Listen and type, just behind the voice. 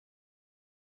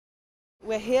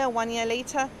We're here 1 year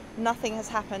later, nothing has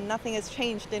happened, nothing has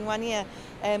changed in 1 year,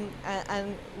 and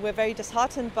we're very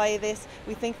disheartened by this.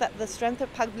 We think that the strength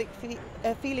of public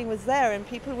feeling was there, and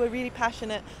people were really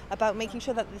passionate about making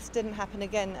sure that this didn't happen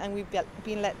again, and we've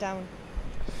been let down.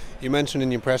 You mentioned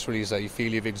in your press release that you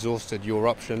feel you've exhausted your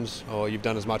options, or you've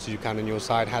done as much as you can on your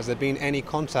side. Has there been any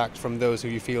contact from those who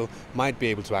you feel might be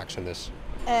able to action this?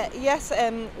 Yes,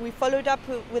 we followed up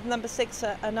with number 6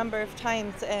 a number of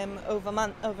times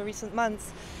over recent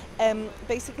months.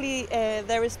 Basically,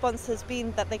 their response has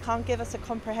been that they can't give us a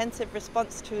comprehensive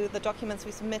response to the documents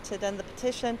we submitted and the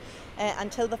petition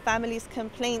until the family's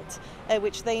complaint,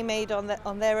 which they made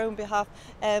on their own behalf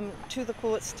to the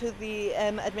courts, to the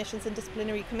Admissions and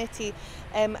Disciplinary Committee.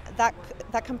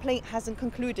 That complaint hasn't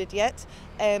concluded yet.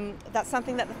 That's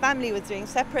something that the family was doing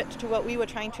separate to what we were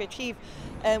trying to achieve,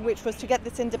 which was to get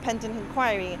this independent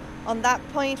inquiry. On that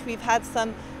point, we've had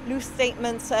some loose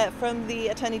statements from the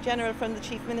Attorney General, from the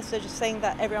Chief Minister, just saying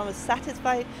that everyone was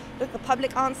satisfied. Look, the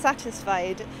public aren't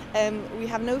satisfied. We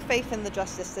have no faith in the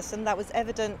justice system. That was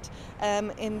evident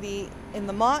in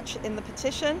the march, in the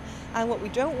petition, and what we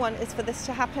don't want is for this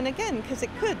to happen again, because it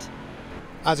could.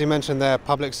 As you mentioned there,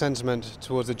 public sentiment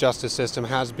towards the justice system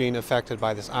has been affected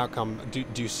by this outcome. Do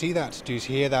you see that? Do you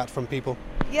hear that from people?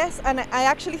 Yes, and I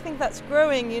actually think that's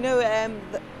growing. You know,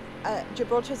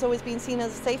 Gibraltar has always been seen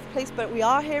as a safe place, but we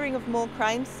are hearing of more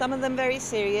crimes, some of them very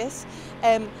serious,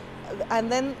 and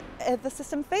then the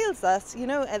system fails us. You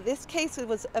know, this case, it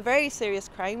was a very serious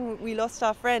crime. We lost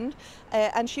our friend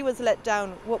and she was let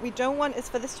down. What we don't want is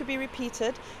for this to be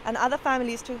repeated and other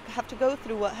families to have to go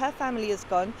through what her family has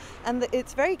gone. And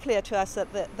it's very clear to us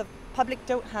that the public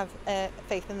don't have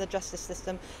faith in the justice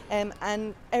system,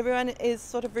 and everyone is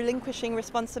sort of relinquishing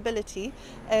responsibility,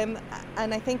 and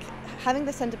I think having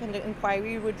this independent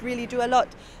inquiry would really do a lot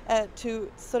to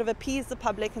sort of appease the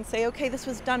public and say, okay, this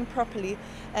was done properly.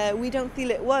 We don't feel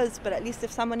it was, but at least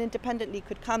if someone independently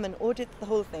could come and audit the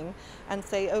whole thing and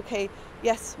say, okay,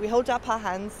 yes, we hold up our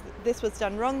hands, this was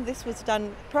done wrong, this was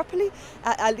done properly,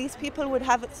 at least people would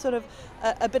have sort of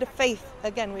a bit of faith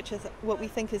again, which is what we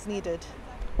think is needed.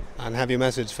 And have you a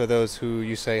message for those who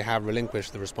you say have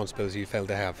relinquished the responsibility you failed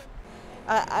to have?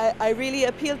 I really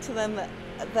appeal to them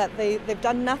that they've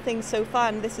done nothing so far,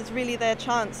 and this is really their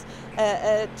chance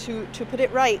to put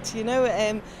it right. You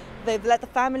know, they've let the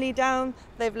family down,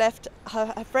 they've left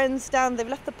her friends down, they've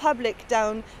left the public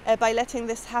down by letting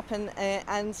this happen,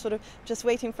 and sort of just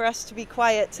waiting for us to be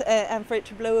quiet and for it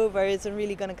to blow over isn't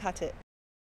really going to cut it.